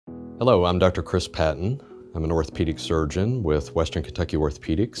Hello, I'm Dr. Chris Patton. I'm an orthopedic surgeon with Western Kentucky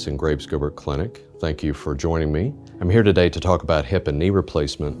Orthopedics and Graves-Gilbert Clinic. Thank you for joining me. I'm here today to talk about hip and knee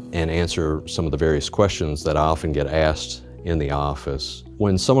replacement and answer some of the various questions that I often get asked in the office.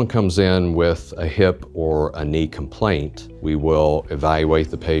 When someone comes in with a hip or a knee complaint, we will evaluate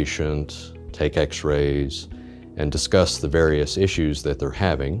the patient, take x-rays, and discuss the various issues that they're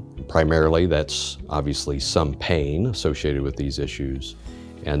having. Primarily, that's obviously some pain associated with these issues,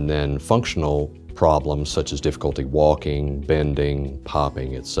 and then functional problems such as difficulty walking, bending,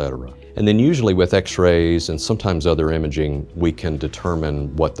 popping, etc. And then usually with x-rays and sometimes other imaging, we can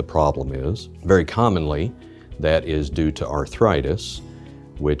determine what the problem is. Very commonly, that is due to arthritis,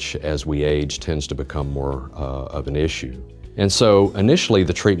 which as we age tends to become more of an issue. And so initially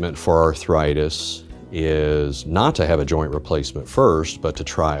the treatment for arthritis is not to have a joint replacement first, but to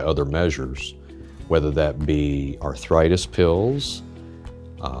try other measures, whether that be arthritis pills,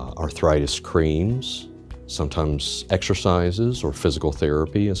 arthritis creams, sometimes exercises or physical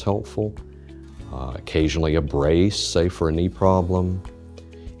therapy is helpful, occasionally a brace, say for a knee problem,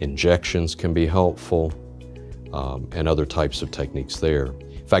 injections can be helpful, and other types of techniques there.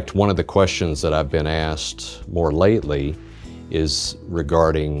 In fact, one of the questions that I've been asked more lately is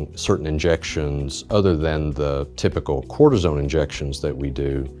regarding certain injections other than the typical cortisone injections that we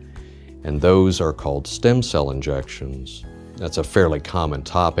do, and those are called stem cell injections. That's a fairly common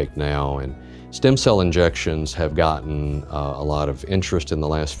topic now, and stem cell injections have gotten a lot of interest in the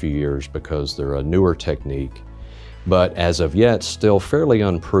last few years because they're a newer technique, but as of yet still fairly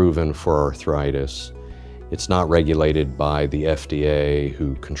unproven for arthritis. It's not regulated by the FDA,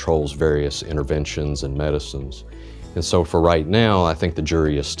 who controls various interventions and medicines. And so for right now, I think the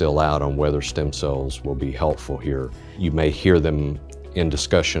jury is still out on whether stem cells will be helpful here. You may hear them in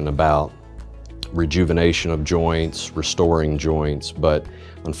discussion about rejuvenation of joints, restoring joints, but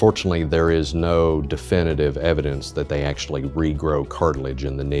unfortunately there is no definitive evidence that they actually regrow cartilage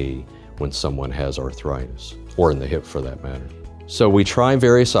in the knee when someone has arthritis, or in the hip for that matter. So we try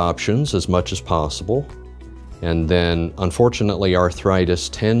various options as much as possible, and then unfortunately arthritis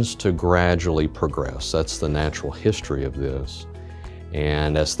tends to gradually progress. That's the natural history of this.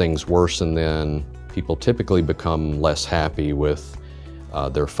 And as things worsen, then people typically become less happy with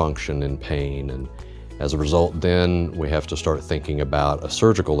their function and pain, and as a result then we have to start thinking about a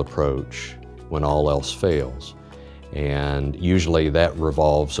surgical approach when all else fails, and usually that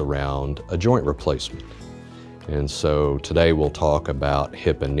revolves around a joint replacement. And so today we'll talk about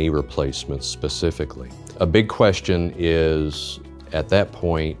hip and knee replacements specifically. A big question is at that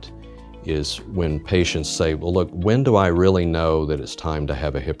point is when patients say, well look, when do I really know that it's time to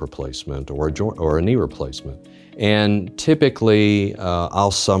have a hip replacement or a joint or a knee replacement? And typically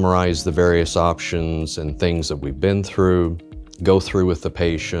I'll summarize the various options and things that we've been through, go through with the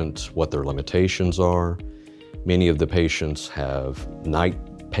patient what their limitations are. Many of the patients have night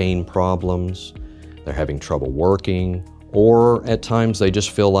pain problems, they're having trouble working, or at times they just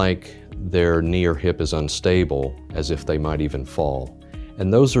feel like their knee or hip is unstable, as if they might even fall.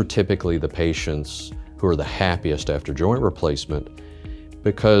 And those are typically the patients who are the happiest after joint replacement,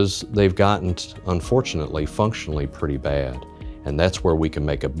 because they've gotten, unfortunately, functionally pretty bad. And that's where we can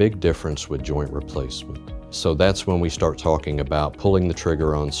make a big difference with joint replacement. So that's when we start talking about pulling the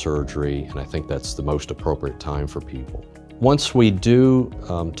trigger on surgery, and I think that's the most appropriate time for people. Once we do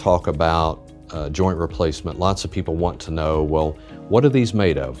talk about joint replacement, lots of people want to know, well, what are these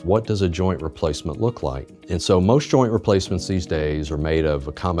made of? What does a joint replacement look like? And so most joint replacements these days are made of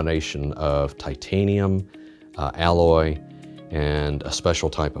a combination of titanium, alloy, and a special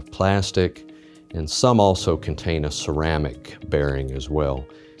type of plastic, and some also contain a ceramic bearing as well.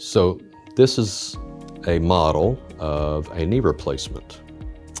 So this is a model of a knee replacement.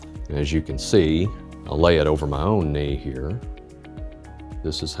 And as you can see, I'll lay it over my own knee here.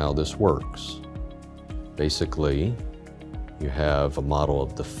 This is how this works. Basically, you have a model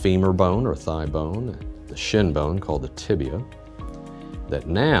of the femur bone or thigh bone, the shin bone called the tibia, that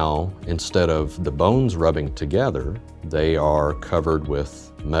now, instead of the bones rubbing together, they are covered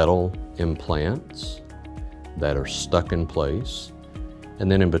with metal implants that are stuck in place. And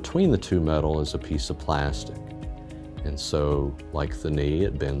then in between the two metal is a piece of plastic. And so, like the knee,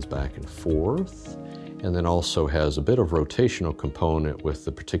 it bends back and forth, and then also has a bit of rotational component with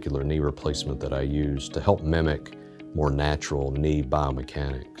the particular knee replacement that I use to help mimic more natural knee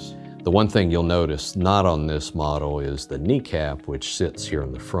biomechanics. The one thing you'll notice not on this model is the kneecap, which sits here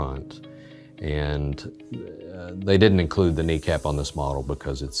in the front. And they didn't include the kneecap on this model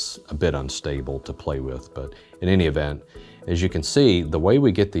because it's a bit unstable to play with. But in any event, as you can see, the way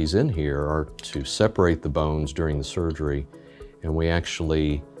we get these in here are to separate the bones during the surgery, and we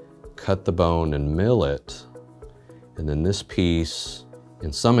actually cut the bone and mill it, and then this piece,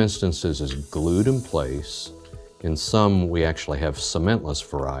 in some instances, is glued in place. In some, we actually have cementless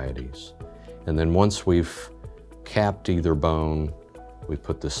varieties. And then once we've capped either bone, we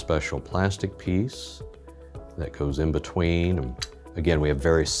put this special plastic piece that goes in between. And again, we have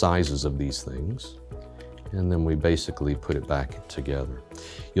various sizes of these things. And then we basically put it back together.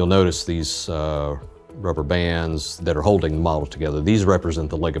 You'll notice these rubber bands that are holding the model together. These represent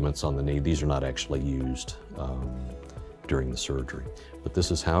the ligaments on the knee. These are not actually used during the surgery. But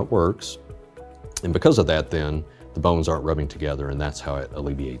this is how it works. And because of that, then, the bones aren't rubbing together, and that's how it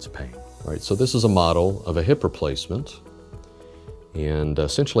alleviates pain. All right, so this is a model of a hip replacement. And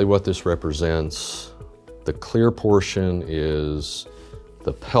essentially what this represents, the clear portion is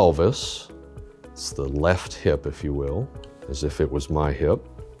the pelvis. It's the left hip, if you will, as if it was my hip.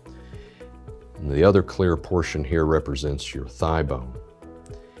 And the other clear portion here represents your thigh bone.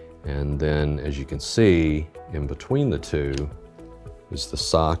 And then, as you can see, in between the two is the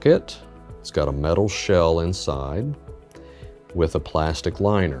socket. It's got a metal shell inside with a plastic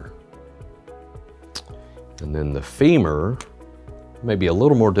liner. And then the femur may be a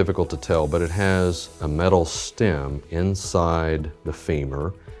little more difficult to tell, but it has a metal stem inside the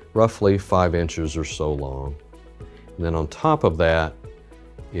femur, roughly 5 inches or so long. And then on top of that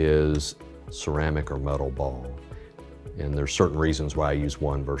is ceramic or metal ball. And there's certain reasons why I use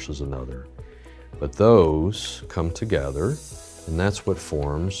one versus another. But those come together, and that's what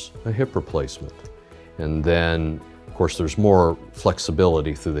forms a hip replacement. And then, of course, there's more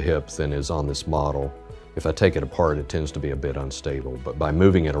flexibility through the hip than is on this model. If I take it apart, it tends to be a bit unstable, but by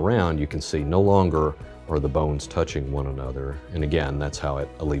moving it around, you can see no longer are the bones touching one another. And again, that's how it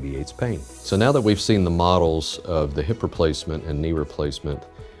alleviates pain. So now that we've seen the models of the hip replacement and knee replacement,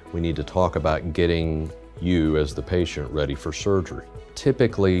 we need to talk about getting you as the patient ready for surgery.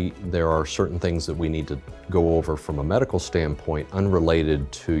 Typically, there are certain things that we need to go over from a medical standpoint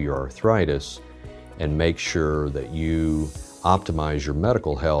unrelated to your arthritis and make sure that you optimize your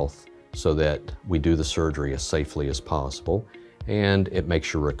medical health so that we do the surgery as safely as possible and it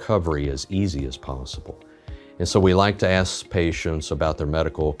makes your recovery as easy as possible. And so we like to ask patients about their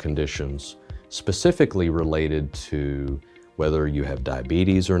medical conditions, specifically related to whether you have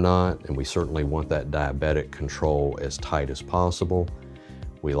diabetes or not, and we certainly want that diabetic control as tight as possible.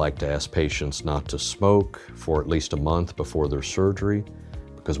 We like to ask patients not to smoke for at least a month before their surgery,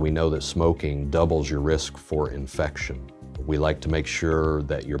 because we know that smoking doubles your risk for infection. We like to make sure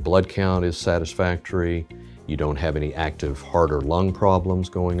that your blood count is satisfactory, you don't have any active heart or lung problems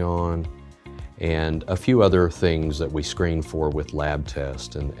going on, and a few other things that we screen for with lab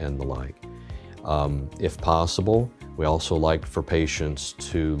tests and the like. If possible, we also like for patients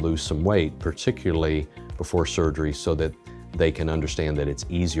to lose some weight, particularly before surgery, so that they can understand that it's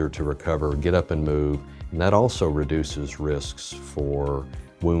easier to recover, get up and move, and that also reduces risks for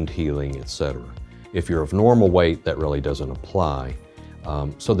wound healing, etc. If you're of normal weight, that really doesn't apply.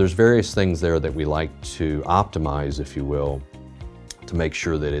 So there's various things there that we like to optimize, if you will, to make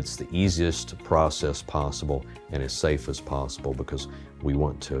sure that it's the easiest process possible and as safe as possible, because we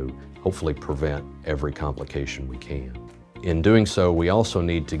want to hopefully prevent every complication we can. In doing so, we also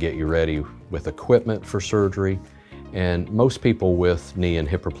need to get you ready with equipment for surgery. And most people with knee and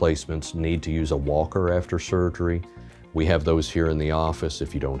hip replacements need to use a walker after surgery. We have those here in the office.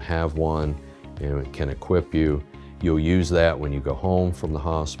 If you don't have one, it can equip you. You'll use that when you go home from the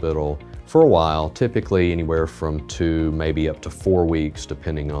hospital for a while, typically anywhere from 2, maybe up to 4 weeks,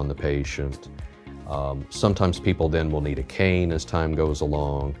 depending on the patient. Sometimes people then will need a cane as time goes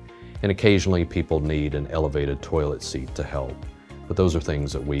along, and occasionally people need an elevated toilet seat to help. But those are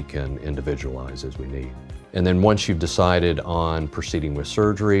things that we can individualize as we need. And then once you've decided on proceeding with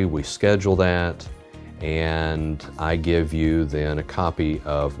surgery, we schedule that, and I give you then a copy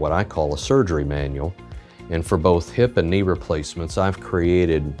of what I call a surgery manual. And for both hip and knee replacements, I've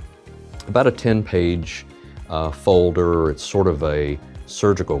created about a 10-page folder. It's sort of a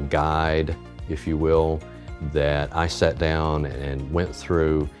surgical guide, if you will, that I sat down and went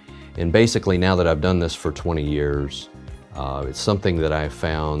through. And basically, now that I've done this for 20 years, it's something that I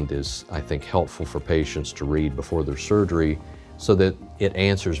found is, I think, helpful for patients to read before their surgery, so that it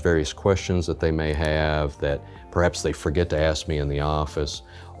answers various questions that they may have that perhaps they forget to ask me in the office,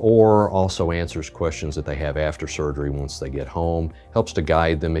 or also answers questions that they have after surgery once they get home. Helps to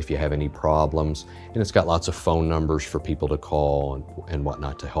guide them if you have any problems. And it's got lots of phone numbers for people to call and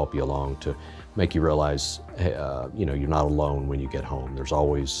whatnot to help you along, to make you realize, you know, you're not alone when you get home. There's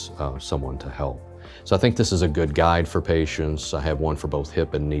always someone to help. So I think this is a good guide for patients. I have one for both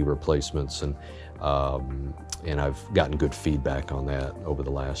hip and knee replacements, and And I've gotten good feedback on that over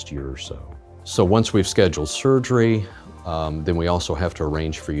the last year or so. So once we've scheduled surgery, then we also have to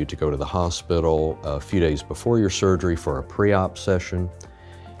arrange for you to go to the hospital a few days before your surgery for a pre-op session.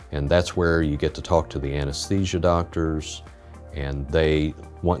 And that's where you get to talk to the anesthesia doctors, and they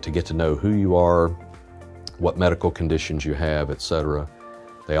want to get to know who you are, what medical conditions you have, etc.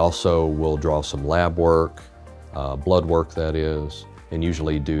 They also will draw some lab work, blood work that is, and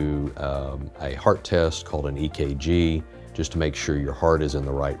usually do a heart test called an EKG, just to make sure your heart is in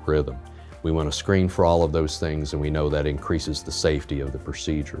the right rhythm. We want to screen for all of those things, and we know that increases the safety of the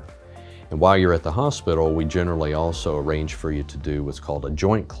procedure. And while you're at the hospital, we generally also arrange for you to do what's called a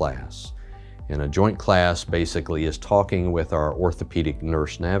joint class. And a joint class basically is talking with our orthopedic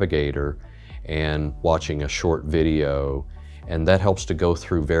nurse navigator and watching a short video, and that helps to go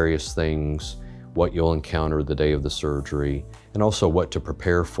through various things, what you'll encounter the day of the surgery, and also what to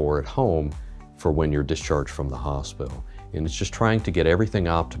prepare for at home for when you're discharged from the hospital. And it's just trying to get everything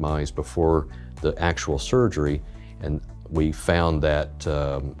optimized before the actual surgery, and we found that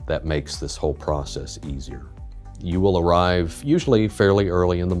that makes this whole process easier. You will arrive usually fairly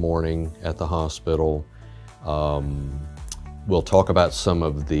early in the morning at the hospital. We'll talk about some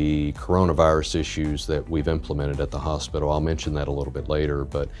of the coronavirus issues that we've implemented at the hospital. I'll mention that a little bit later,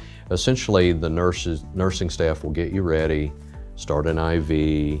 but essentially the nursing staff will get you ready, start an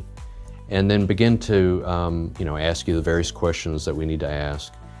IV, and then begin to ask you the various questions that we need to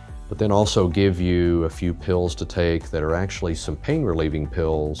ask, but then also give you a few pills to take that are actually some pain-relieving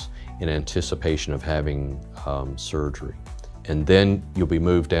pills in anticipation of having surgery. And then you'll be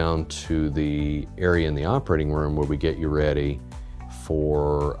moved down to the area in the operating room where we get you ready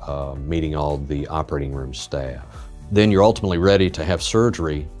for meeting all the operating room staff. Then you're ultimately ready to have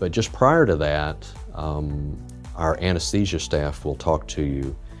surgery, but just prior to that, our anesthesia staff will talk to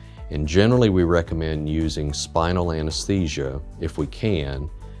you. And generally we recommend using spinal anesthesia if we can,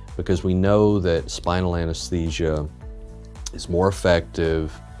 because we know that spinal anesthesia is more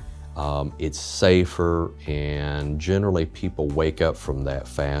effective, it's safer, and generally people wake up from that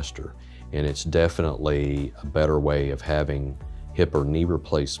faster. And it's definitely a better way of having hip or knee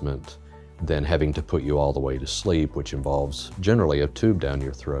replacement than having to put you all the way to sleep, which involves generally a tube down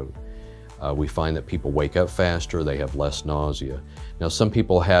your throat. We find that people wake up faster, they have less nausea. Now, some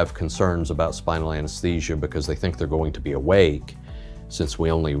people have concerns about spinal anesthesia because they think they're going to be awake, since we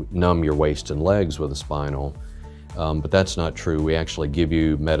only numb your waist and legs with a spinal. But that's not true. We actually give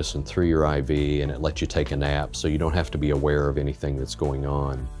you medicine through your IV, and it lets you take a nap, so you don't have to be aware of anything that's going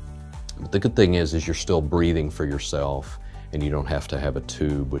on. But the good thing is you're still breathing for yourself, and you don't have to have a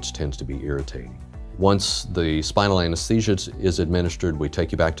tube, which tends to be irritating. Once the spinal anesthesia is administered, we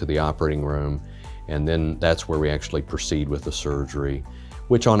take you back to the operating room, and then that's where we actually proceed with the surgery,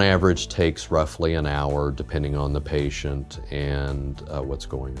 which on average takes roughly an hour, depending on the patient and what's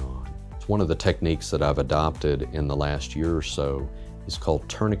going on. One of the techniques that I've adopted in the last year or so is called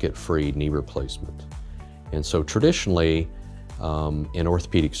tourniquet-free knee replacement. And so traditionally, in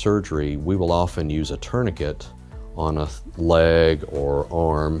orthopedic surgery, we will often use a tourniquet on a leg or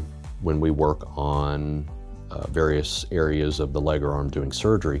arm when we work on various areas of the leg or arm doing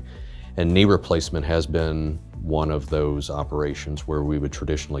surgery. And knee replacement has been one of those operations where we would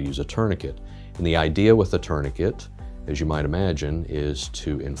traditionally use a tourniquet. And the idea with the tourniquet, as you might imagine, is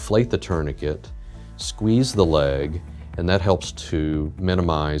to inflate the tourniquet, squeeze the leg, and that helps to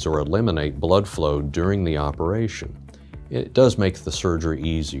minimize or eliminate blood flow during the operation. It does make the surgery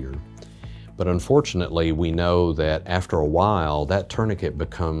easier. But unfortunately, we know that after a while, that tourniquet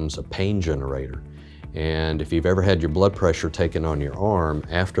becomes a pain generator. And if you've ever had your blood pressure taken on your arm,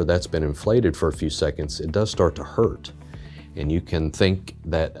 after that's been inflated for a few seconds, it does start to hurt. And you can think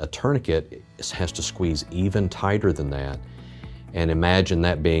that a tourniquet has to squeeze even tighter than that. And imagine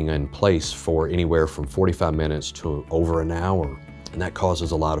that being in place for anywhere from 45 minutes to over an hour. And that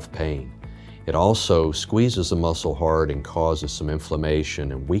causes a lot of pain. It also squeezes the muscle hard and causes some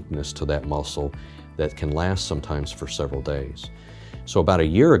inflammation and weakness to that muscle that can last sometimes for several days. So about a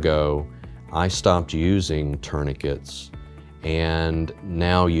year ago, I stopped using tourniquets and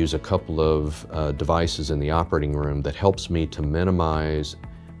now use a couple of devices in the operating room that helps me to minimize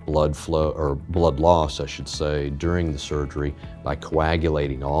blood flow, or blood loss, I should say, during the surgery by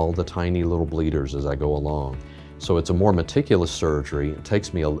coagulating all the tiny little bleeders as I go along. So it's a more meticulous surgery. It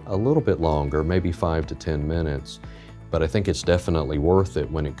takes me a little bit longer, maybe 5 to 10 minutes, but I think it's definitely worth it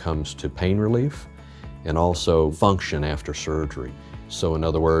when it comes to pain relief and also function after surgery. So in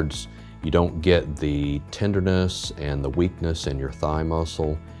other words, you don't get the tenderness and the weakness in your thigh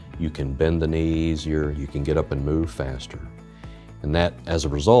muscle. You can bend the knee easier, you can get up and move faster. And that, as a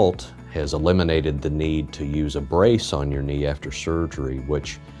result, has eliminated the need to use a brace on your knee after surgery,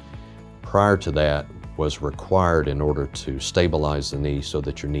 which prior to that was required in order to stabilize the knee so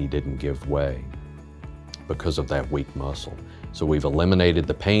that your knee didn't give way because of that weak muscle. So we've eliminated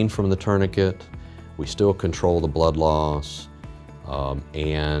the pain from the tourniquet, we still control the blood loss,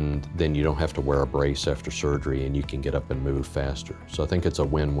 and then you don't have to wear a brace after surgery and you can get up and move faster. So I think it's a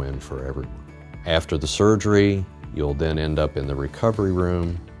win-win for everyone. After the surgery, you'll then end up in the recovery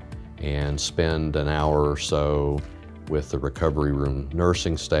room and spend an hour or so with the recovery room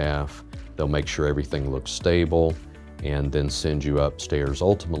nursing staff. They'll make sure everything looks stable and then send you upstairs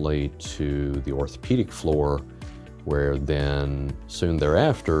ultimately to the orthopedic floor, where then soon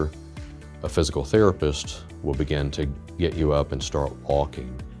thereafter, a physical therapist will begin to get you up and start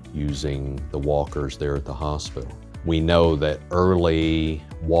walking using the walkers there at the hospital. We know that early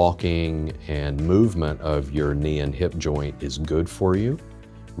walking and movement of your knee and hip joint is good for you,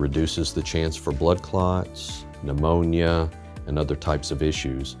 reduces the chance for blood clots, pneumonia, and other types of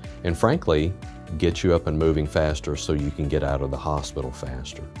issues, and frankly, gets you up and moving faster so you can get out of the hospital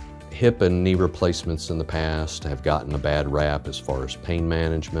faster. Hip and knee replacements in the past have gotten a bad rap as far as pain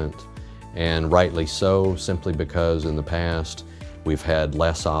management, and rightly so, simply because in the past we've had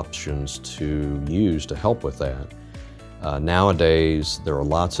less options to use to help with that. Nowadays, there are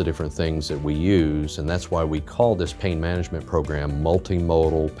lots of different things that we use, and that's why we call this pain management program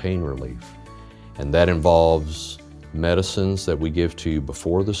multimodal pain relief. And that involves medicines that we give to you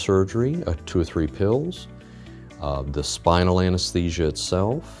before the surgery, 2 or 3 pills, the spinal anesthesia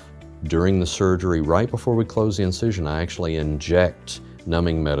itself. During the surgery, right before we close the incision, I actually inject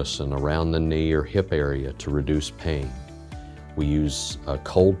numbing medicine around the knee or hip area to reduce pain. We use a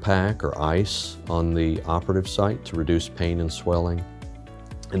cold pack or ice on the operative site to reduce pain and swelling.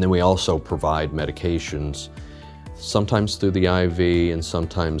 And then we also provide medications, sometimes through the IV and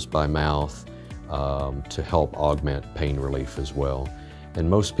sometimes by mouth, to help augment pain relief as well. And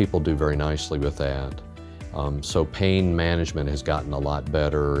most people do very nicely with that. So pain management has gotten a lot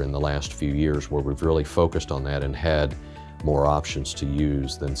better in the last few years, where we've really focused on that and had more options to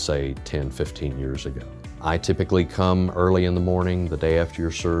use than say 10, 15 years ago. I typically come early in the morning, the day after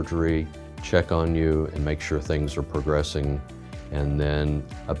your surgery, check on you and make sure things are progressing. And then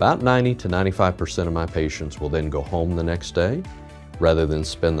about 90 to 95% of my patients will then go home the next day rather than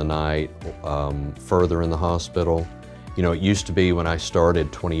spend the night further in the hospital. You know, it used to be when I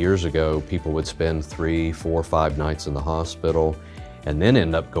started 20 years ago, people would spend 3, 4, 5 nights in the hospital and then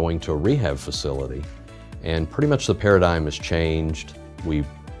end up going to a rehab facility. And pretty much the paradigm has changed. We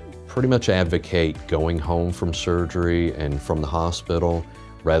pretty much advocate going home from surgery and from the hospital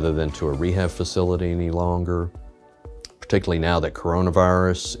rather than to a rehab facility any longer. Particularly now that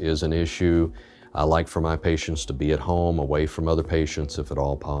coronavirus is an issue, I like for my patients to be at home, away from other patients if at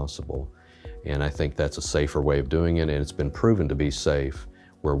all possible. And I think that's a safer way of doing it, and it's been proven to be safe,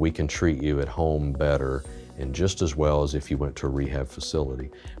 where we can treat you at home better and just as well as if you went to a rehab facility.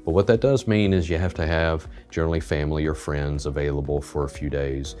 But what that does mean is you have to have generally family or friends available for a few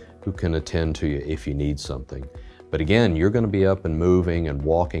days who can attend to you if you need something. But again, you're going to be up and moving and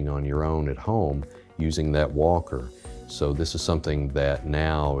walking on your own at home using that walker. So this is something that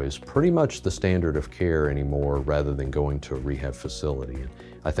now is pretty much the standard of care anymore, rather than going to a rehab facility. And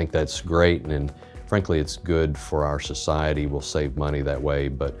I think that's great, and frankly, it's good for our society. We'll save money that way,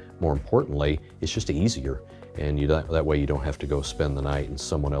 but more importantly, it's just easier. And that way you don't have to go spend the night in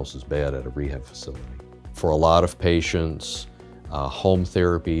someone else's bed at a rehab facility. For a lot of patients, home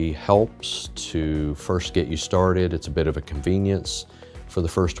therapy helps to first get you started. It's a bit of a convenience for the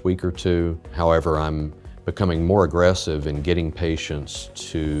first week or two. However, I'm becoming more aggressive in getting patients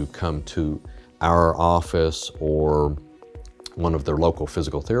to come to our office or one of their local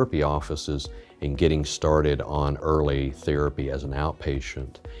physical therapy offices and getting started on early therapy as an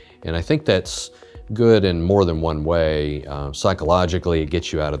outpatient. And I think that's good in more than one way. Psychologically, it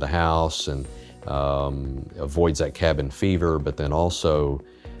gets you out of the house and avoids that cabin fever, but then also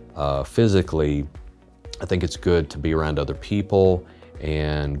physically, I think it's good to be around other people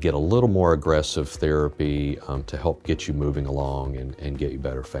and get a little more aggressive therapy to help get you moving along and get you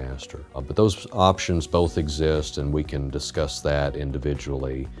better faster. But those options both exist, and we can discuss that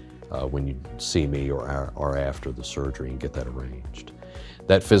individually when you see me or after the surgery and get that arranged.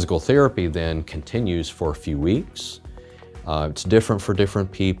 That physical therapy then continues for a few weeks. It's different for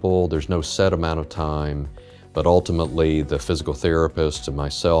different people. There's no set amount of time, but ultimately the physical therapist and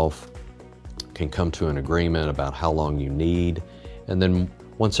myself can come to an agreement about how long you need. And then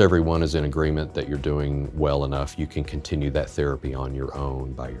once everyone is in agreement that you're doing well enough, you can continue that therapy on your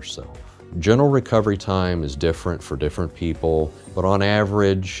own by yourself. General recovery time is different for different people, but on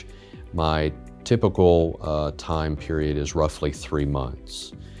average, My typical time period is roughly 3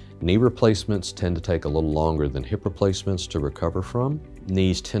 months. Knee replacements tend to take a little longer than hip replacements to recover from.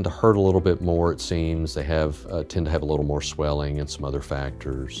 Knees tend to hurt a little bit more, it seems. They tend to have a little more swelling and some other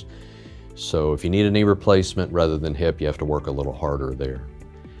factors. So if you need a knee replacement rather than hip, you have to work a little harder there.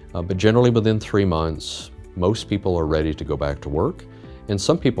 But generally within 3 months, most people are ready to go back to work. And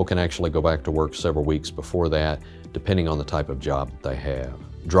some people can actually go back to work several weeks before that, depending on the type of job that they have.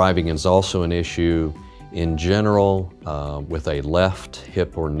 Driving is also an issue. In general, with a left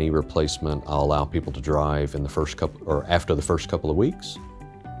hip or knee replacement, I'll allow people to drive in the first couple, or after the first couple of weeks.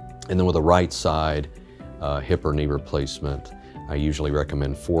 And then with a right side hip or knee replacement, I usually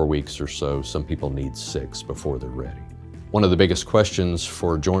recommend 4 weeks or so. Some people need 6 before they're ready. One of the biggest questions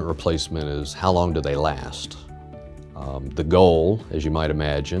for joint replacement is how long do they last? The goal, as you might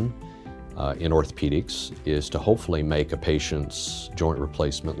imagine, in orthopedics is to hopefully make a patient's joint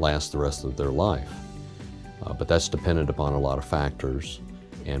replacement last the rest of their life. But that's dependent upon a lot of factors.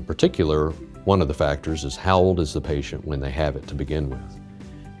 In particular, one of the factors is how old is the patient when they have it to begin with.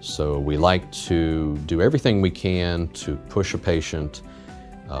 So we like to do everything we can to push a patient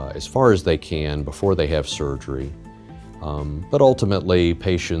as far as they can before they have surgery. But ultimately,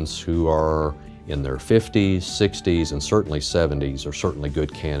 patients who are in their 50s, 60s, and certainly 70s are certainly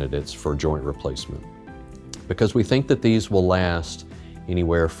good candidates for joint replacement, because we think that these will last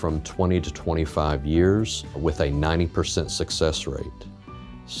anywhere from 20 to 25 years with a 90% success rate.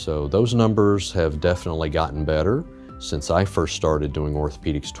 So those numbers have definitely gotten better since I first started doing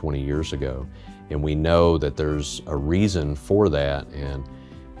orthopedics 20 years ago. And we know that there's a reason for that, and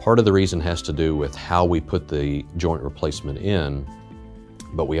part of the reason has to do with how we put the joint replacement in,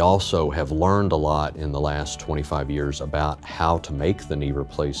 but we also have learned a lot in the last 25 years about how to make the knee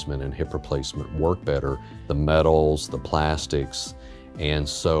replacement and hip replacement work better, the metals, the plastics, and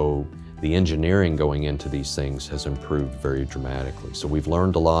so the engineering going into these things has improved very dramatically. So we've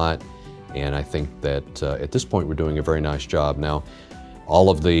learned a lot, and I think that at this point we're doing a very nice job. Now, all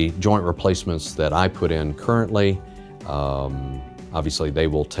of the joint replacements that I put in currently, obviously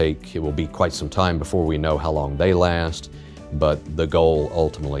it will be quite some time before we know how long they last, but the goal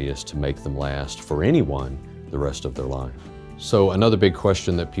ultimately is to make them last for anyone the rest of their life. So another big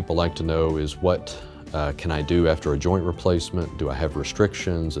question that people like to know is what can I do after a joint replacement? Do I have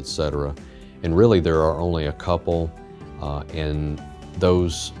restrictions, etc.? And really there are only a couple, and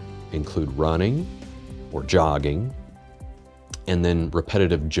those include running or jogging, and then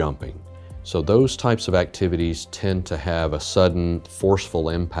repetitive jumping. So those types of activities tend to have a sudden, forceful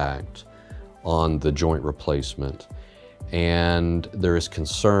impact on the joint replacement. And there is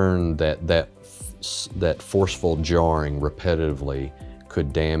concern that that forceful jarring repetitively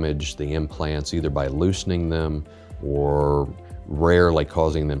could damage the implants either by loosening them or rarely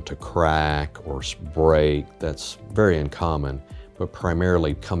causing them to crack or break. That's very uncommon, but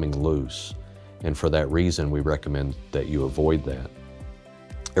primarily coming loose. And for that reason, we recommend that you avoid that.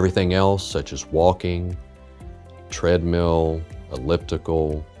 Everything else, such as walking, treadmill,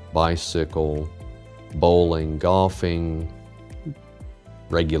 elliptical, bicycle, bowling, golfing,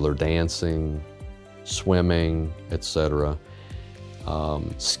 regular dancing, swimming, etc.,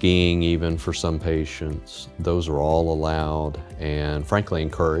 skiing even for some patients, those are all allowed and frankly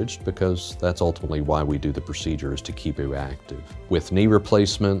encouraged, because that's ultimately why we do the procedure, is to keep you active. With knee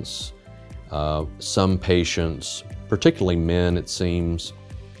replacements, some patients, particularly men it seems,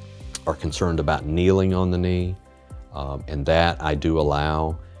 are concerned about kneeling on the knee, and that I do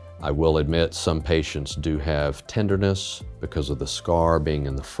allow. I will admit some patients do have tenderness because of the scar being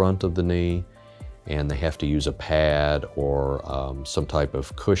in the front of the knee, and they have to use a pad or some type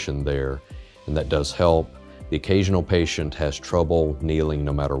of cushion there, and that does help. The occasional patient has trouble kneeling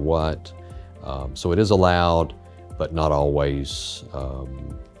no matter what, so it is allowed, but not always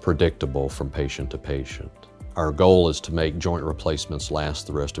predictable from patient to patient. Our goal is to make joint replacements last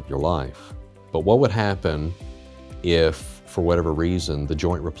the rest of your life. But what would happen if, for whatever reason, the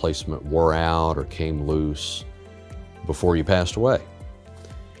joint replacement wore out or came loose before you passed away?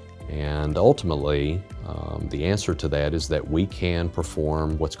 And ultimately, the answer to that is that we can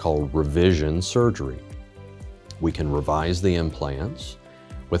perform what's called revision surgery. We can revise the implants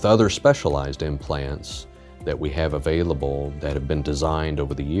with other specialized implants that we have available that have been designed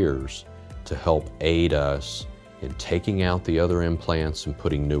over the years to help aid us in taking out the other implants and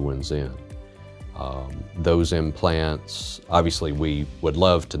putting new ones in. Those implants, obviously we would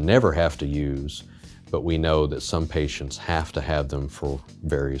love to never have to use, but we know that some patients have to have them for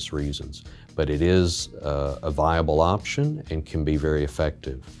various reasons. But it is a viable option and can be very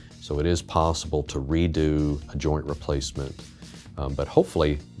effective. So it is possible to redo a joint replacement but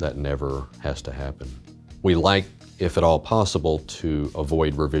hopefully that never has to happen. We like, if at all possible, to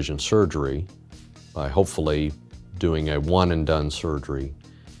avoid revision surgery by hopefully doing a one and done surgery.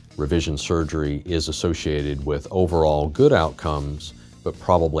 Revision surgery is associated with overall good outcomes, but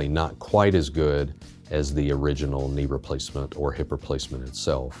probably not quite as good as the original knee replacement or hip replacement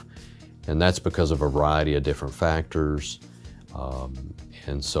itself. And that's because of a variety of different factors.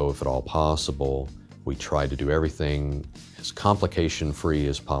 And so if at all possible, we try to do everything as complication-free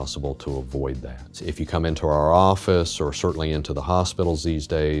as possible to avoid that. If you come into our office or certainly into the hospitals these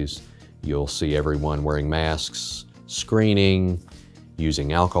days, you'll see everyone wearing masks, screening,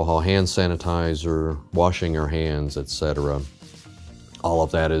 using alcohol hand sanitizer, washing your hands, etc. All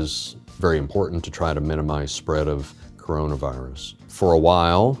of that is very important to try to minimize spread of coronavirus. For a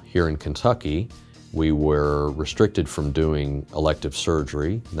while here in Kentucky, we were restricted from doing elective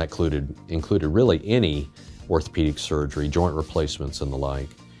surgery. And that included really any orthopedic surgery, joint replacements and the like.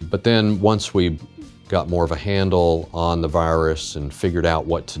 But then once we got more of a handle on the virus and figured out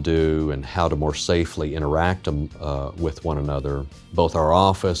what to do and how to more safely interact with one another, both our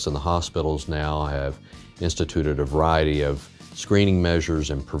office and the hospitals now have instituted a variety of screening measures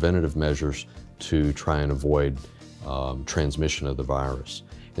and preventative measures to try and avoid transmission of the virus.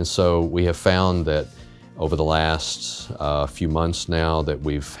 And so we have found that over the last few months now that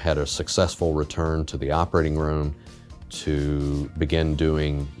we've had a successful return to the operating room to begin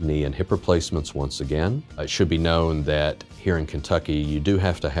doing knee and hip replacements once again. It should be known that here in Kentucky, you do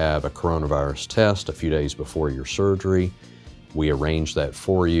have to have a coronavirus test a few days before your surgery. We arrange that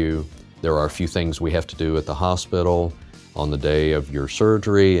for you. There are a few things we have to do at the hospital on the day of your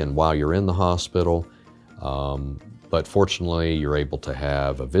surgery and while you're in the hospital. But fortunately, you're able to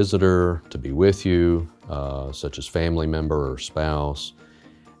have a visitor to be with you, such as family member or spouse,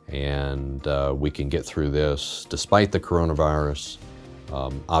 and we can get through this despite the coronavirus.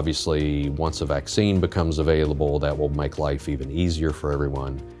 Obviously, once a vaccine becomes available, that will make life even easier for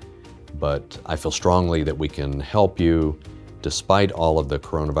everyone. But I feel strongly that we can help you despite all of the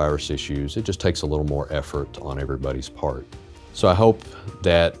coronavirus issues. It just takes a little more effort on everybody's part. So I hope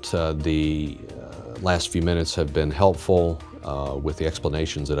that the last few minutes have been helpful with the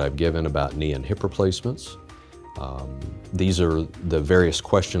explanations that I've given about knee and hip replacements. These are the various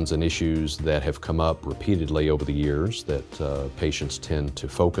questions and issues that have come up repeatedly over the years that patients tend to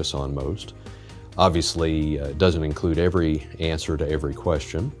focus on most. Obviously, it doesn't include every answer to every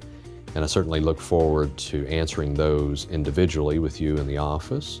question, and I certainly look forward to answering those individually with you in the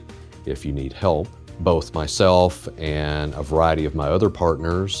office if you need help. Both myself and a variety of my other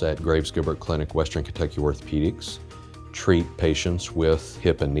partners at Graves Gilbert Clinic, Western Kentucky Orthopedics, treat patients with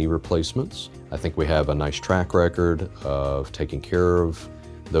hip and knee replacements. I think we have a nice track record of taking care of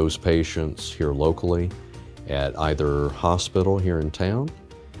those patients here locally at either hospital here in town.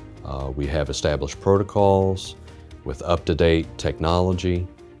 We have established protocols with up-to-date technology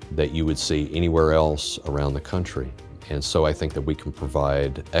that you would see anywhere else around the country. And so I think that we can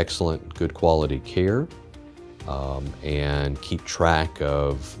provide excellent, good quality care and keep track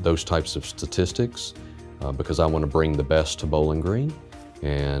of those types of statistics because I want to bring the best to Bowling Green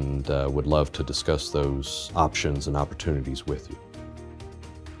and would love to discuss those options and opportunities with you.